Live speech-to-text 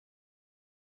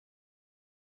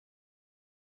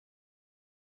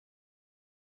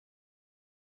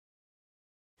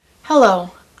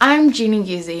Hello, I'm Jeannie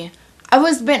Giese. I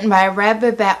was bitten by a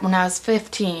rabid bat when I was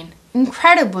 15.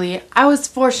 Incredibly, I was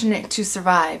fortunate to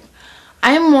survive.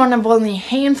 I am one of only a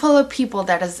handful of people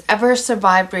that has ever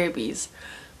survived rabies.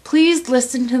 Please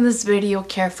listen to this video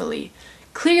carefully.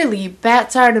 Clearly,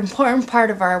 bats are an important part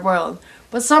of our world,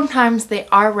 but sometimes they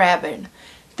are rabid.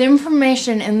 The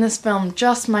information in this film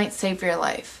just might save your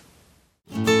life.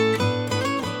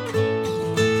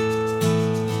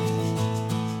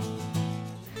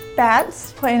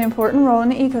 Bats play an important role in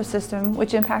the ecosystem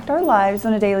which impact our lives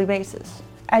on a daily basis.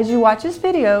 As you watch this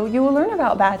video, you will learn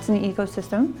about bats in the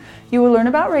ecosystem, you will learn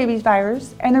about rabies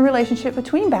virus and the relationship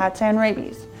between bats and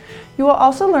rabies. You will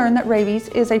also learn that rabies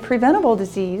is a preventable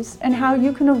disease and how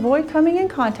you can avoid coming in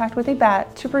contact with a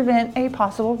bat to prevent a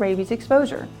possible rabies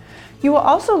exposure. You will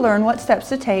also learn what steps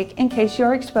to take in case you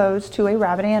are exposed to a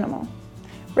rabid animal.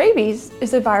 Rabies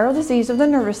is a viral disease of the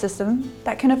nervous system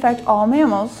that can affect all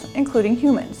mammals, including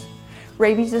humans.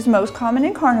 Rabies is most common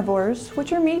in carnivores,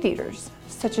 which are meat eaters,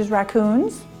 such as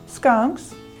raccoons,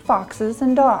 skunks, foxes,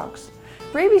 and dogs.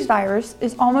 Rabies virus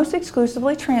is almost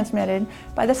exclusively transmitted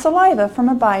by the saliva from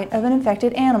a bite of an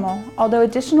infected animal, although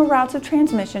additional routes of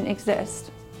transmission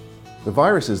exist. The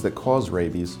viruses that cause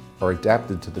rabies are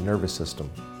adapted to the nervous system.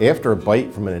 After a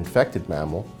bite from an infected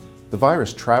mammal, the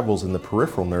virus travels in the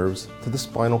peripheral nerves to the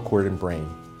spinal cord and brain.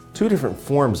 Two different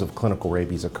forms of clinical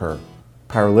rabies occur: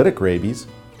 paralytic rabies,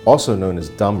 also known as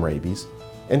dumb rabies,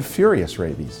 and furious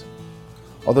rabies.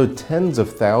 Although tens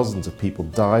of thousands of people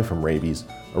die from rabies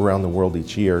around the world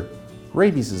each year,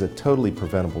 rabies is a totally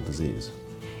preventable disease.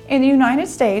 In the United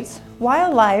States,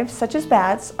 wildlife such as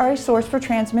bats are a source for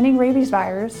transmitting rabies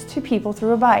virus to people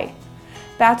through a bite.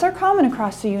 Bats are common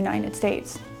across the United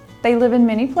States. They live in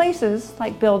many places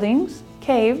like buildings,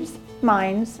 caves,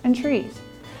 mines, and trees.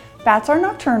 Bats are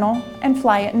nocturnal and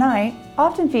fly at night,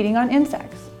 often feeding on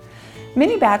insects.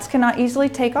 Many bats cannot easily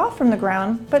take off from the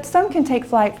ground, but some can take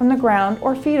flight from the ground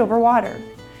or feed over water.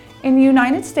 In the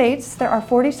United States, there are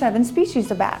 47 species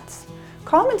of bats.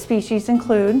 Common species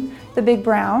include the big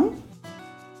brown,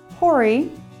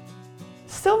 hoary,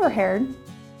 silver-haired,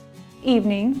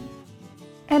 evening,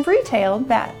 and free-tailed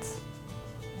bats.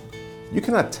 You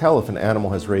cannot tell if an animal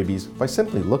has rabies by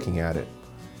simply looking at it.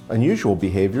 Unusual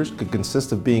behaviors could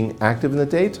consist of being active in the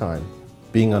daytime,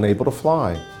 being unable to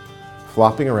fly,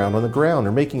 flopping around on the ground,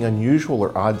 or making unusual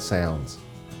or odd sounds.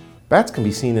 Bats can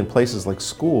be seen in places like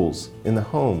schools, in the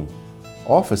home,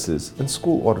 offices, and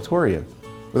school auditoria,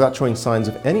 without showing signs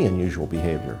of any unusual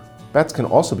behavior. Bats can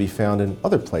also be found in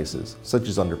other places, such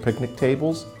as under picnic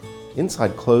tables,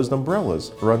 inside closed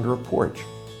umbrellas, or under a porch.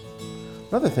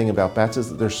 Another thing about bats is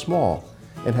that they're small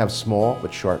and have small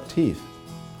but sharp teeth.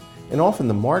 And often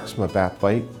the marks from a bat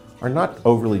bite are not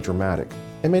overly dramatic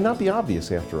and may not be obvious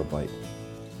after a bite.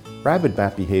 Rabid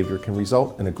bat behavior can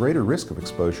result in a greater risk of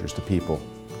exposures to people.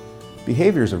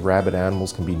 Behaviors of rabid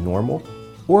animals can be normal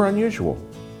or unusual.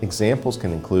 Examples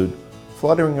can include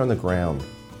fluttering on the ground,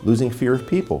 losing fear of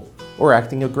people, or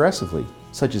acting aggressively,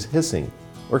 such as hissing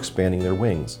or expanding their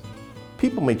wings.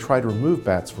 People may try to remove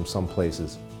bats from some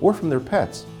places, or from their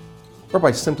pets, or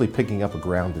by simply picking up a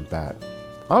grounded bat.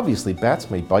 Obviously,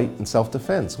 bats may bite in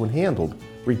self-defense when handled,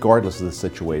 regardless of the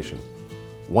situation.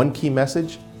 One key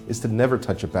message is to never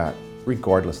touch a bat,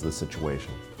 regardless of the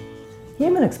situation.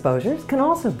 Human exposures can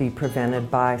also be prevented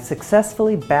by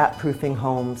successfully bat-proofing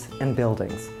homes and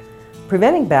buildings.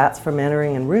 Preventing bats from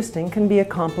entering and roosting can be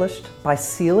accomplished by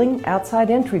sealing outside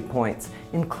entry points,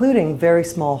 including very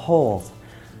small holes.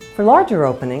 For larger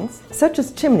openings, such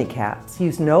as chimney caps,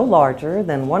 use no larger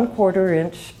than 1/4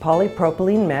 inch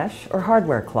polypropylene mesh or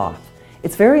hardware cloth.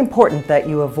 It's very important that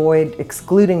you avoid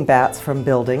excluding bats from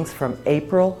buildings from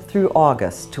April through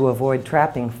August to avoid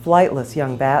trapping flightless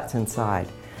young bats inside.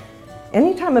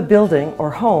 Anytime a building or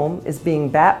home is being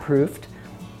bat-proofed,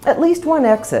 at least one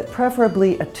exit,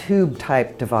 preferably a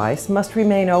tube-type device, must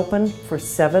remain open for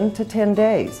 7 to 10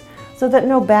 days so that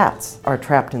no bats are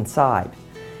trapped inside.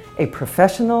 A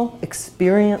professional,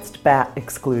 experienced bat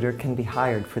excluder can be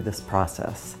hired for this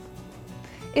process.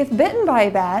 If bitten by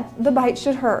a bat, the bite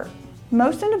should hurt.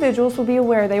 Most individuals will be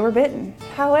aware they were bitten.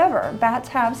 However, bats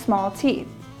have small teeth.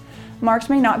 Marks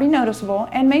may not be noticeable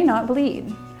and may not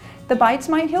bleed. The bites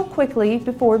might heal quickly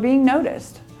before being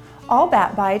noticed. All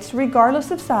bat bites, regardless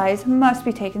of size, must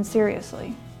be taken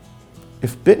seriously.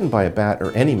 If bitten by a bat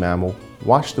or any mammal,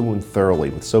 wash the wound thoroughly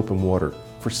with soap and water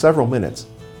for several minutes.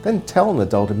 Then tell an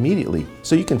adult immediately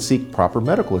so you can seek proper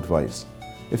medical advice.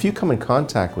 If you come in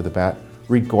contact with a bat,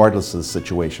 regardless of the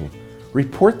situation,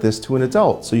 report this to an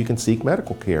adult so you can seek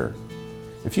medical care.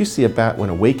 If you see a bat when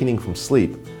awakening from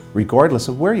sleep, regardless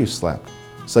of where you slept,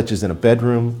 such as in a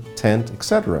bedroom, tent,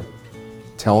 etc.,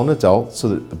 Tell an adult so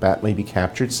that the bat may be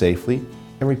captured safely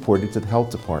and reported to the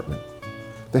health department.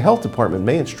 The health department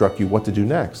may instruct you what to do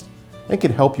next and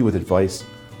can help you with advice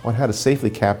on how to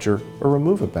safely capture or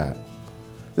remove a bat.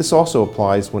 This also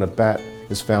applies when a bat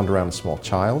is found around a small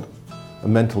child, a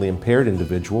mentally impaired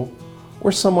individual,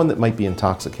 or someone that might be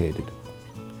intoxicated.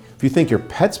 If you think your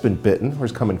pet's been bitten or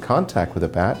has come in contact with a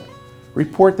bat,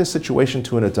 report this situation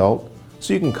to an adult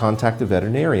so you can contact a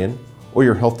veterinarian or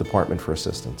your health department for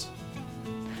assistance.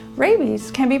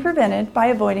 Rabies can be prevented by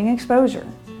avoiding exposure.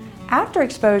 After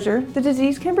exposure, the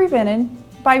disease can be prevented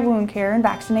by wound care and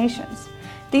vaccinations.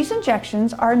 These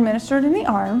injections are administered in the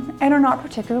arm and are not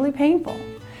particularly painful.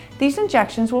 These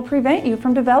injections will prevent you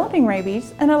from developing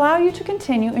rabies and allow you to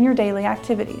continue in your daily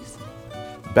activities.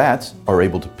 Bats are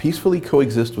able to peacefully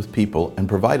coexist with people and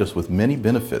provide us with many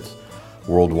benefits.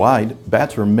 Worldwide,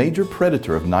 bats are a major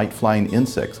predator of night-flying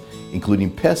insects, including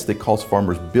pests that cost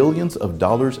farmers billions of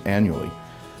dollars annually.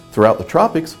 Throughout the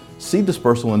tropics, seed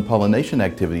dispersal and pollination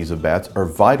activities of bats are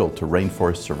vital to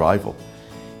rainforest survival.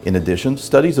 In addition,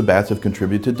 studies of bats have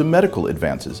contributed to medical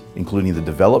advances, including the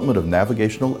development of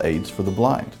navigational aids for the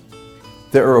blind.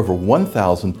 There are over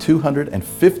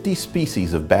 1,250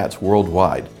 species of bats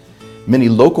worldwide. Many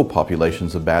local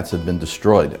populations of bats have been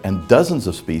destroyed, and dozens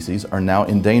of species are now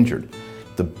endangered.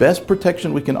 The best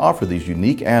protection we can offer these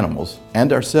unique animals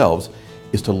and ourselves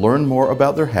is to learn more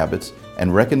about their habits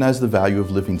and recognize the value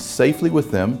of living safely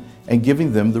with them and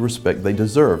giving them the respect they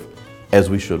deserve, as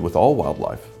we should with all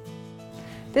wildlife.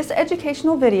 This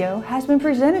educational video has been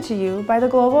presented to you by the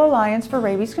Global Alliance for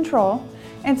Rabies Control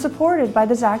and supported by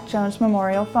the Zach Jones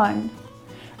Memorial Fund.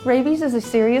 Rabies is a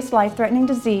serious life-threatening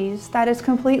disease that is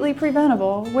completely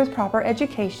preventable with proper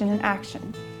education and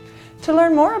action. To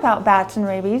learn more about bats and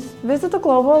rabies, visit the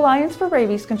Global Alliance for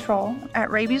Rabies Control at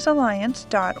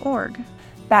rabiesalliance.org,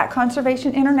 Bat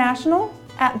Conservation International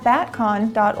at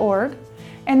batcon.org,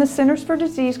 and the Centers for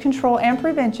Disease Control and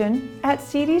Prevention at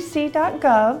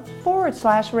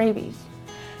cdc.gov/rabies.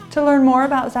 To learn more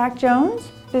about Zach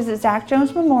Jones, visit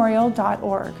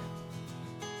zachjonesmemorial.org.